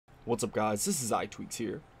What's up guys, this is iTweaks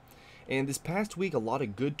here, and this past week a lot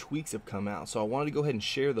of good tweaks have come out, so I wanted to go ahead and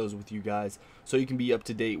share those with you guys so you can be up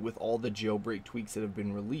to date with all the jailbreak tweaks that have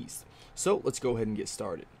been released. So let's go ahead and get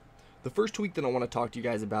started. The first tweak that I want to talk to you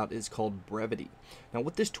guys about is called Brevity. Now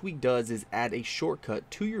what this tweak does is add a shortcut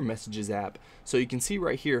to your Messages app. So you can see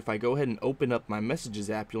right here, if I go ahead and open up my Messages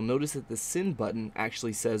app, you'll notice that the send button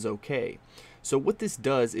actually says OK. So what this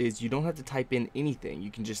does is you don't have to type in anything. You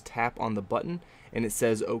can just tap on the button and it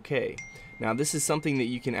says OK. Now this is something that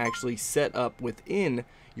you can actually set up within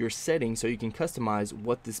your settings so you can customize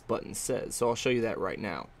what this button says. So I'll show you that right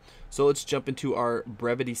now. So let's jump into our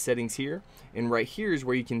Brevity settings here, and right here is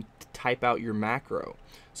where you can type out your macro.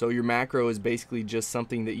 So your macro is basically just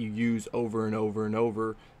something that you use over and over and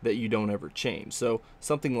over that you don't ever change. So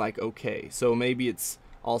something like OK. So maybe it's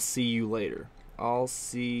I'll see you later. I'll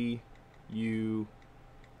see you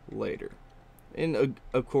later. And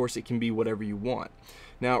of course it can be whatever you want.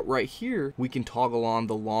 Now right here we can toggle on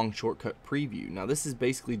the long shortcut preview. Now this is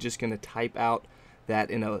basically just going to type out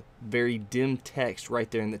that in a very dim text right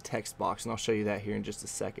there in the text box, and I'll show you that here in just a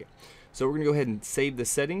second. So we're going to go ahead and save the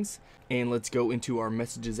settings, and let's go into our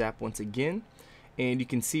Messages app once again, and you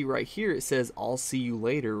can see right here it says I'll see you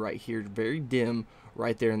later right here, very dim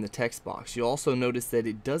right there in the text box. You'll also notice that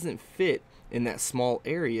it doesn't fit in that small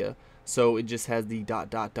area, so it just has the ...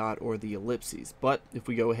 or the ellipses. But if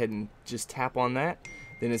we go ahead and just tap on that,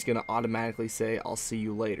 then it's going to automatically say I'll see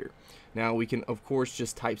you later. Now we can of course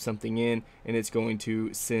just type something in and it's going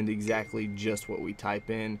to send exactly just what we type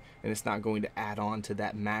in, and it's not going to add on to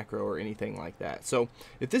that macro or anything like that. So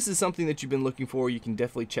if this is something that you've been looking for, you can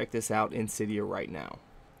definitely check this out in Cydia right now.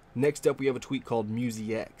 Next up we have a tweak called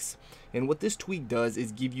Musiex, and what this tweak does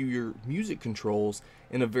is give you your music controls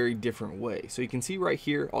in a very different way. So you can see right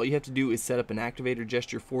here, all you have to do is set up an activator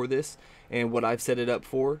gesture for this, and what I've set it up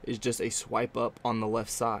for is just a swipe up on the left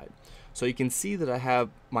side. So you can see that I have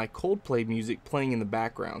my Coldplay music playing in the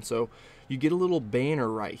background. So you get a little banner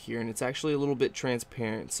right here, and it's actually a little bit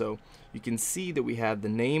transparent, so you can see that we have the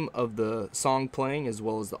name of the song playing as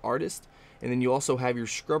well as the artist, and then you also have your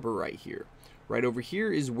scrubber right here. Right over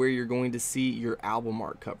here is where you're going to see your album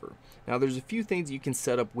art cover. Now there's a few things you can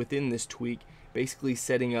set up within this tweak, basically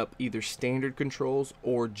setting up either standard controls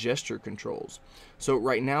or gesture controls. So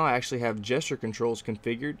right now I actually have gesture controls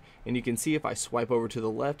configured, and you can see if I swipe over to the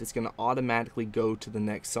left, it's going to automatically go to the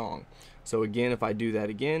next song. So again, if I do that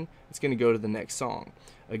again, it's going to go to the next song.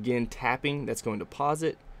 Again, tapping, that's going to pause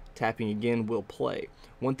it. Tapping again will play.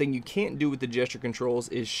 One thing you can't do with the gesture controls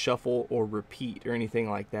is shuffle or repeat or anything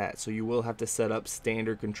like that, so you will have to set up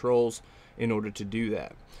standard controls in order to do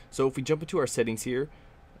that. So if we jump into our settings here,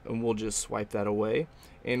 and we'll just swipe that away,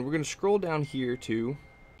 and we're going to scroll down here to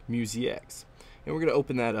Musiex, and we're going to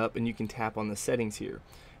open that up, and you can tap on the settings here.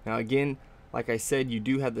 Now again, like I said, you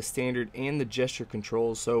do have the standard and the gesture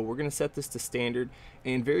controls, so we're going to set this to standard,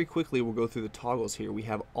 and very quickly we'll go through the toggles here. We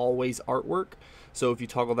have always artwork, so if you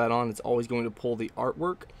toggle that on, it's always going to pull the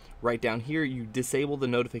artwork. Right down here, you disable the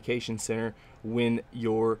notification center when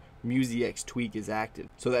your Musiex tweak is active.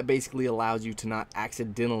 So that basically allows you to not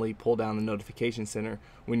accidentally pull down the notification center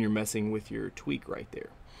when you're messing with your tweak right there.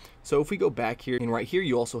 So if we go back here, and right here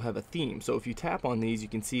you also have a theme. So if you tap on these, you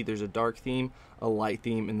can see there's a dark theme, a light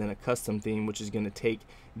theme, and then a custom theme, which is going to take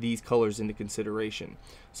these colors into consideration.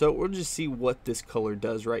 So we'll just see what this color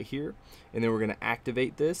does right here, and then we're going to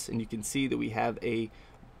activate this, and you can see that we have a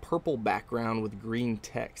purple background with green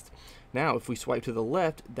text. Now if we swipe to the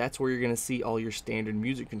left, that's where you're going to see all your standard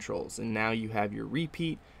music controls, and now you have your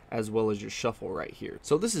repeat as well as your shuffle right here.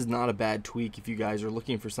 So this is not a bad tweak if you guys are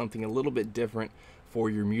looking for something a little bit different for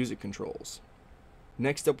your music controls.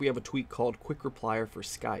 Next up we have a tweak called QuickReplier for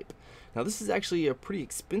Skype. Now this is actually a pretty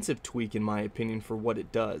expensive tweak in my opinion for what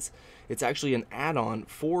it does. It's actually an add-on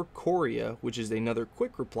for Couria, which is another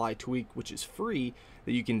quick reply tweak which is free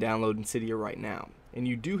that you can download in Cydia right now. And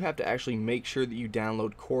you do have to actually make sure that you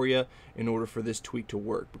download Couria in order for this tweak to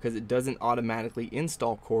work, because it doesn't automatically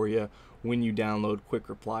install Couria when you download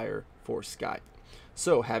QuickReplier for Skype.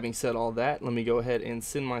 So having said all that, let me go ahead and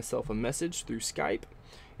send myself a message through Skype,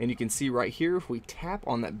 and you can see right here if we tap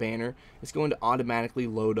on that banner, it's going to automatically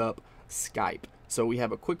load up Skype. So we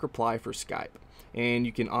have a quick reply for Skype, and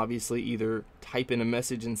you can obviously either type in a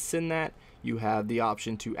message and send that. You have the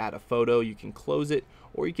option to add a photo, you can close it,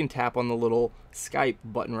 or you can tap on the little Skype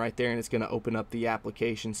button right there and it's going to open up the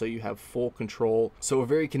application so you have full control. So a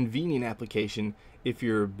very convenient application if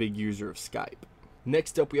you're a big user of Skype.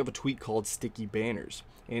 Next up we have a tweak called StickyBanners,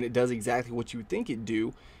 and it does exactly what you would think it'd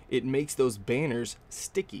do. It makes those banners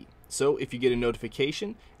sticky. So if you get a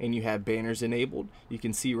notification and you have banners enabled, you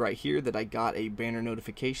can see right here that I got a banner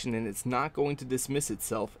notification, and it's not going to dismiss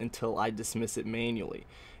itself until I dismiss it manually.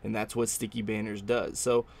 And that's what StickyBanners does.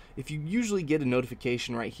 So if you usually get a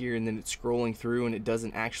notification right here and then it's scrolling through and it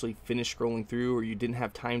doesn't actually finish scrolling through, or you didn't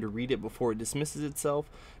have time to read it before it dismisses itself,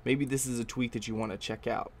 maybe this is a tweak that you want to check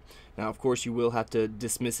out. Now, of course, you will have to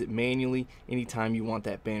dismiss it manually anytime you want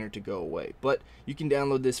that banner to go away. But you can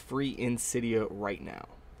download this free in Cydia right now.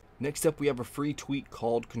 Next up, we have a free tweak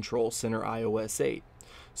called Control Center iOS 8.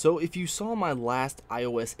 So if you saw my last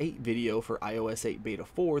iOS 8 video for iOS 8 Beta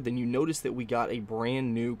 4, then you noticed that we got a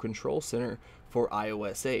brand new Control Center for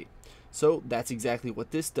iOS 8. So that's exactly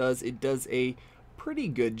what this does. It does a pretty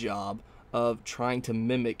good job of trying to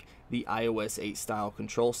mimic the iOS 8 style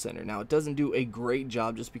Control Center. Now, it doesn't do a great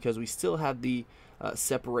job just because we still have the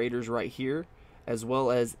separators right here, as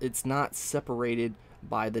well as it's not separated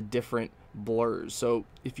by the different blurs. So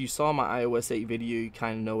if you saw my iOS 8 video, you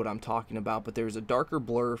kind of know what I'm talking about, but there's a darker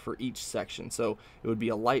blur for each section. So it would be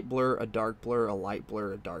a light blur, a dark blur, a light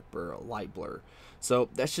blur, a dark blur, a light blur. So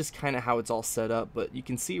that's just kind of how it's all set up, but you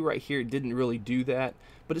can see right here it didn't really do that,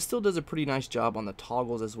 but it still does a pretty nice job on the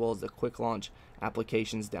toggles as well as the quick launch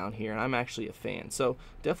applications down here, and I'm actually a fan. So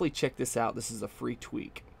definitely check this out. This is a free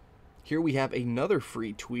tweak. Here we have another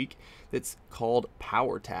free tweak that's called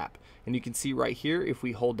PowerTap. And you can see right here, if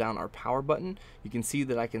we hold down our power button, you can see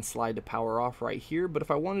that I can slide to power off right here. But if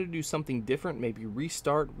I wanted to do something different, maybe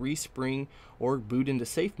restart, respring, or boot into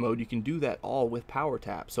safe mode, you can do that all with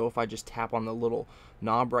PowerTap. So if I just tap on the little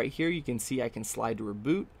knob right here, you can see I can slide to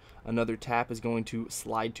reboot. Another tap is going to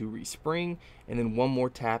slide to respring, and then one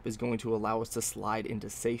more tap is going to allow us to slide into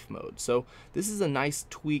safe mode. So this is a nice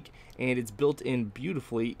tweak, and it's built in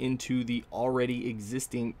beautifully into the already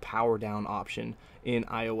existing power down option in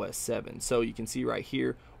iOS 7. So you can see right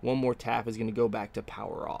here, one more tap is going to go back to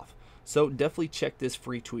power off. So definitely check this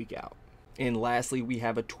free tweak out. And lastly, we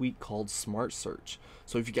have a tweak called Smart Search.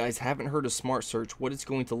 So if you guys haven't heard of Smart Search, what it's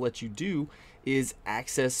going to let you do is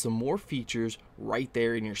access some more features right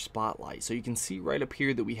there in your spotlight. So you can see right up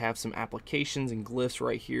here that we have some applications and glyphs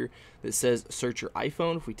right here that says search your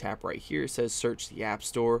iPhone. If we tap right here, it says search the App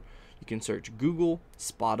Store. You can search Google,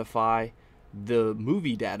 Spotify, the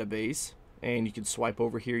movie database, and you can swipe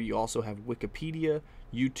over here. You also have Wikipedia,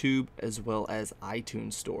 YouTube, as well as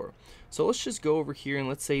iTunes Store. So let's just go over here and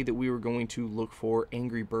let's say that we were going to look for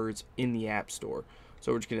Angry Birds in the App Store.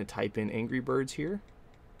 So we're just going to type in Angry Birds here,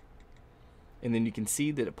 and then you can see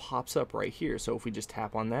that it pops up right here. So if we just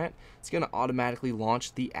tap on that, it's going to automatically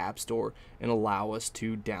launch the App Store and allow us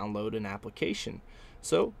to download an application.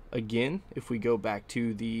 So again, if we go back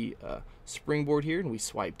to the springboard here and we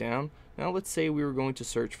swipe down, now let's say we were going to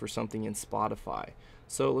search for something in Spotify.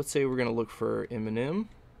 So let's say we're going to look for Eminem.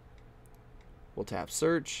 We'll tap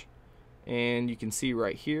search, and you can see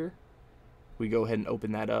right here, we go ahead and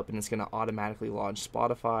open that up, and it's going to automatically launch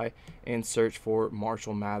Spotify and search for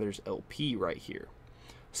Marshall Mathers LP right here.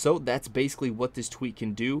 So that's basically what this tweak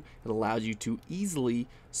can do. It allows you to easily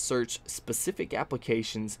search specific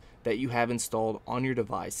applications that you have installed on your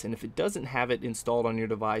device, and if it doesn't have it installed on your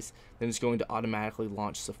device, then it's going to automatically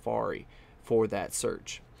launch Safari for that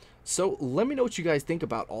search. So let me know what you guys think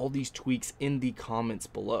about all these tweaks in the comments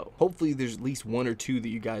below. Hopefully there's at least one or two that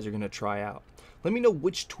you guys are going to try out. Let me know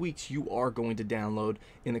which tweaks you are going to download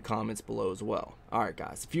in the comments below as well. Alright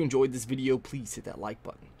guys, if you enjoyed this video, please hit that like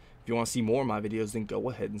button. If you want to see more of my videos, then go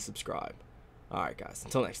ahead and subscribe. Alright guys,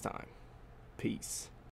 until next time, peace.